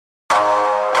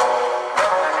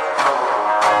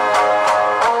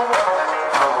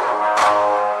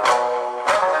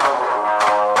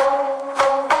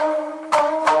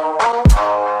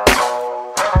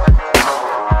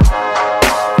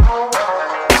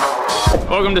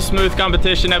Welcome to Smooth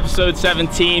Competition episode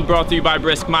 17, brought to you by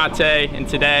BRISK Mate, and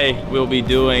today we'll be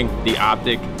doing the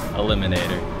OpTic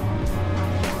Eliminator.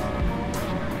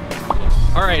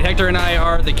 All right, Hector and I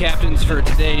are the captains for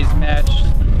today's match.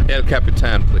 El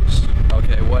Capitan, please.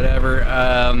 Okay, whatever.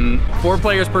 4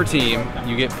 players per team.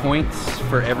 You get points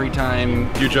for every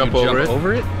time you jump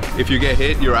over it. If you get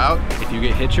hit, you're out. If you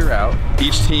get hit, you're out.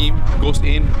 Each team goes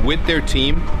in with their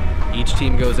team. Each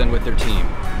team goes in with their team.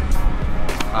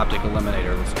 OpTic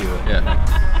Eliminator, let's do it. Yeah.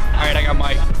 All right, I got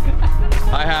Mike.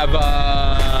 I have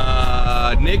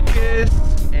Nikus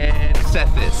and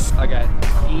Sethis. I got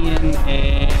Ian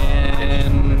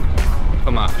and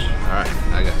Pamash. All right,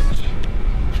 I got it.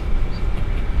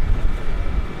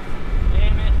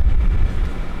 Damn it.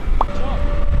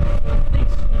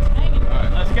 It's hanging. All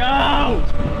right, let's go.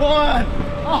 1,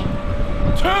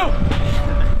 2,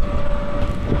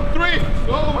 3.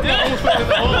 Oh, my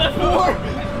God.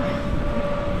 4.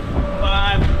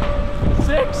 5,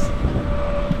 6,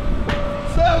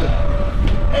 7,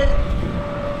 8,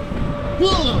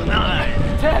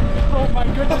 9, 10. Oh my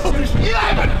goodness.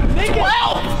 11,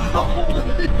 12,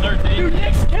 13. Dude,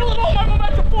 Nick's killing all my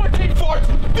momentum. 14,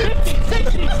 15,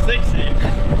 16, 17,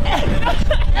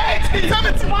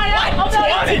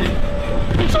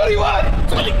 21,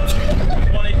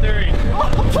 23,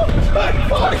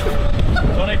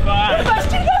 25.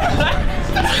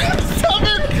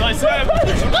 27,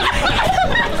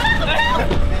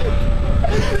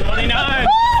 29.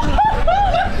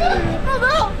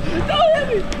 Don't hit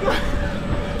me.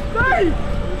 30.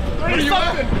 What are you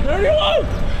at? 31.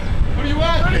 What are you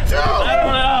at? 32. I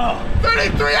don't know.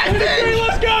 33, I think. 33,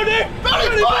 let's go, Nick.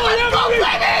 34, let's go, baby.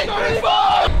 34.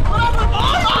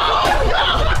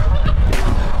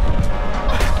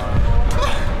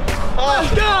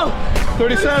 Let's go.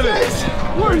 37.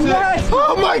 Where's that?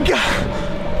 Oh my God.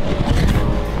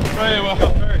 Right, well,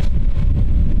 first.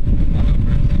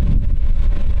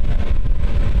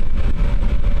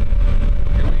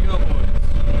 Here we go, boys.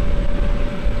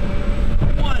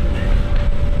 1, 2,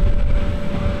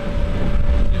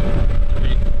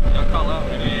 3. Y'all call out.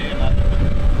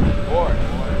 4,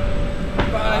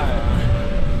 5,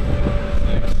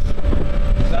 6,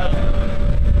 7,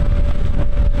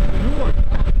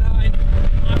 9.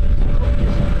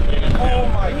 Oh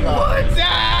my God. What's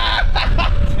that?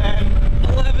 10,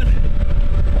 11.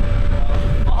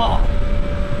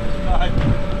 5,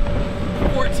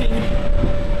 14.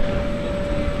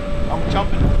 I'm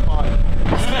jumping for 5.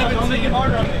 Don't make it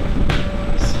harder on me.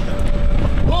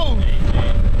 Whoa! 18.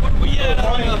 What are we at?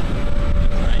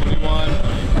 21,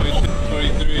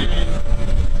 23,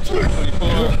 24,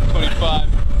 25,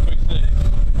 26,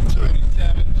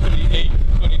 27, 28,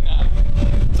 29,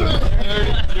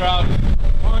 30. You're out. 1,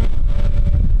 2,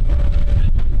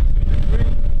 3, 4,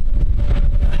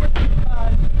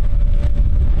 5.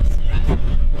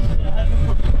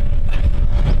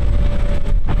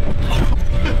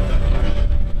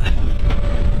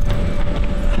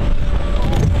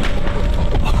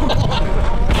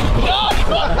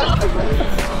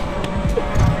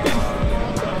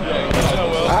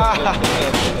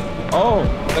 Oh,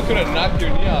 that could have knocked your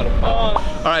knee out of All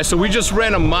right, so we just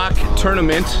ran a mock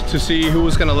tournament to see who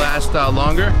was gonna last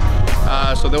longer.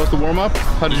 So that was the warm-up.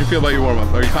 How did you feel about your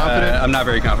warm-up? Are you confident? I'm not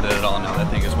very confident at all. No, that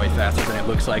thing is way faster than it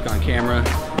looks like on camera.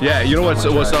 Yeah, you know what's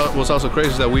also crazy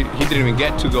is that he didn't even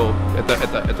get to go at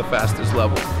the fastest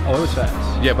level. Oh, it was fast.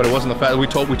 Yeah, but it wasn't the fast. We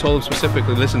told him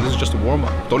specifically, listen, this is just a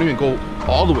warm-up. Don't even go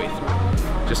all the way through.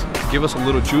 Just give us a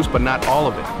little juice, but not all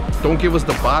of it. Don't give us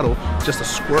the bottle, just a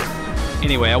squirt.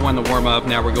 Anyway, I won the warm-up.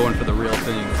 Now we're going for the real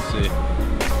thing. Let's see.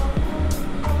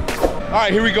 All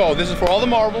right, here we go. This is for all the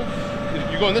marbles.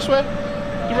 You going this way,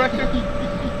 director?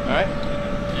 All right.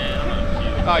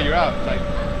 Oh, you're out. All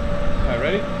right,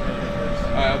 ready? All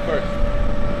right, I'm first.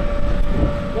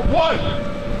 1,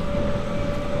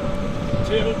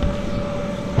 2,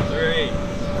 3,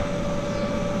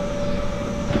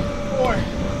 4,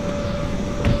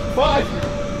 5,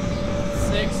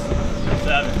 6,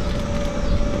 7,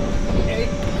 8,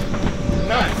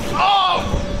 9. Oh!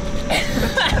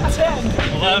 10,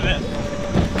 11,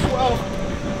 12,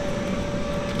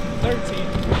 13,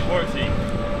 14,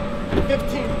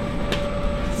 15,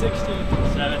 16,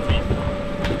 17,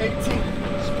 18.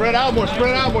 Spread out more,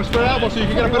 spread out more, spread out more so you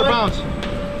can get a better bounce.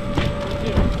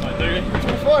 30,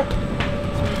 24,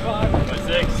 25,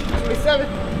 26, 27,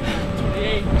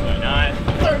 28, 29,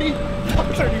 30,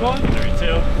 31,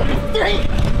 32, 33,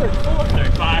 34,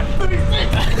 35, 36,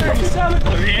 37,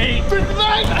 38,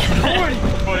 39, 40,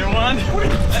 41,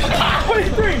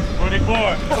 43,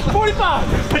 44, 45,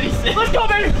 46. Let's go,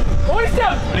 baby!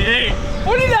 47, 48,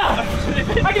 49.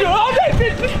 I can do it all day.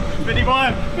 50,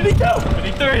 51. 52.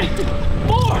 53.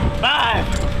 4. 5.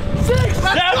 6.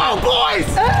 Let's 7. Go, boys!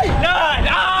 8. 9.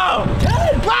 Oh!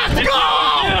 10. Let's go!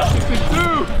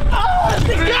 62. Oh,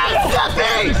 62. Yes,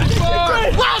 70.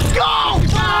 Let's go!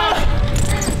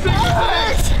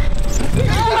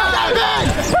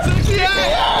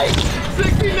 68!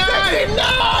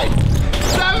 69!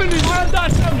 70! We're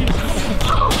done, 70!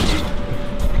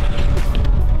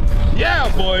 Yeah,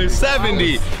 boys,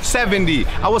 70, 70.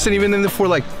 I wasn't even in there for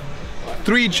like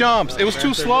 3 jumps. It was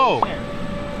too slow. 1, 2,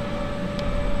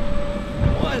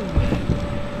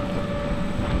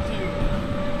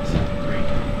 3,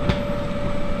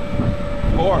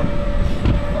 4,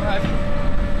 5,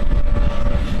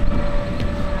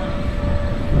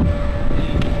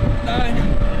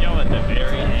 9. Yo, at the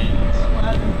very end.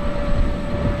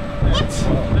 What?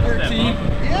 13.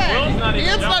 Yeah,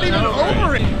 it's not even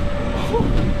over it.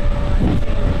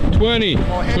 20,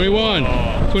 21,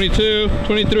 22,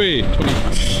 23, 20.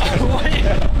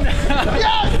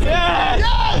 Yes! Yes!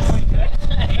 Yes!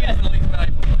 He has the least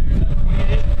valuable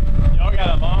player. Y'all got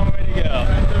a long way to go.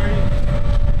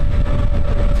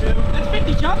 32. That's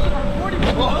 50 jumps on 40.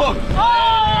 Oh,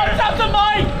 stop the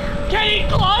mic! Can he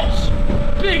clutch?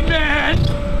 Big man!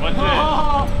 What's it?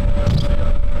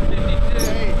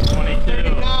 52. 22.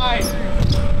 39.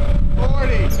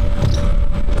 40.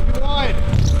 51.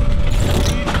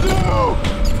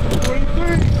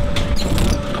 23.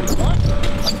 What?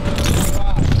 5.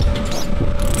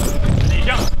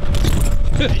 Jump.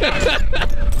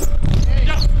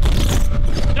 Jump.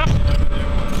 Jump.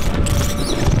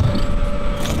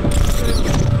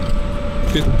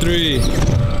 53,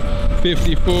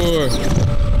 54.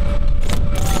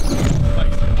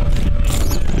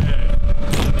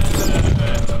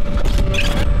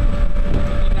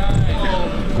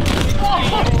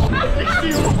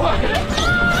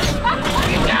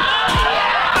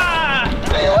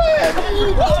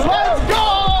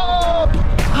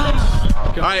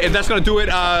 Alright, and that's gonna do it.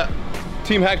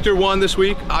 Team Hector won this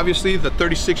week. Obviously, the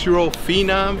 36-year-old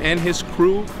Phenom and his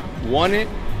crew won it.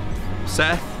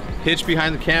 Seth, Hitch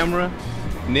behind the camera,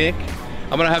 Nick.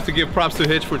 I'm gonna have to give props to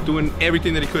Hitch for doing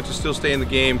everything that he could to still stay in the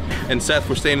game, and Seth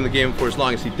for staying in the game for as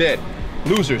long as he did.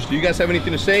 Losers, do you guys have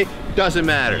anything to say? Doesn't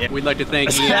matter. Yeah. We'd like to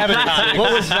thank Ian.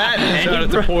 What was that? Shout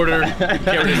out to Porter.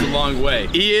 Carried us a long way.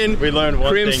 Ian, we learned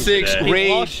one Crim thing 6, today.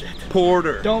 Rage,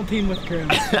 Porter. Don't team with Crim.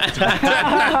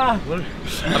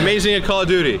 Amazing at Call of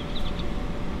Duty.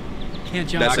 Can't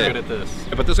jump. That's Not it. good at this.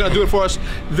 But that's gonna do it for us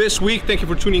this week. Thank you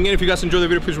for tuning in. If you guys enjoyed the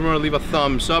video, please remember to leave a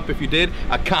thumbs up. If you did,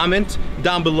 a comment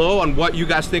down below on what you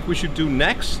guys think we should do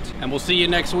next. And we'll see you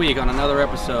next week on another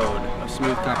episode of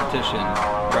Smooth Competition,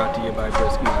 brought to you by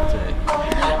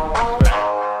BRISK.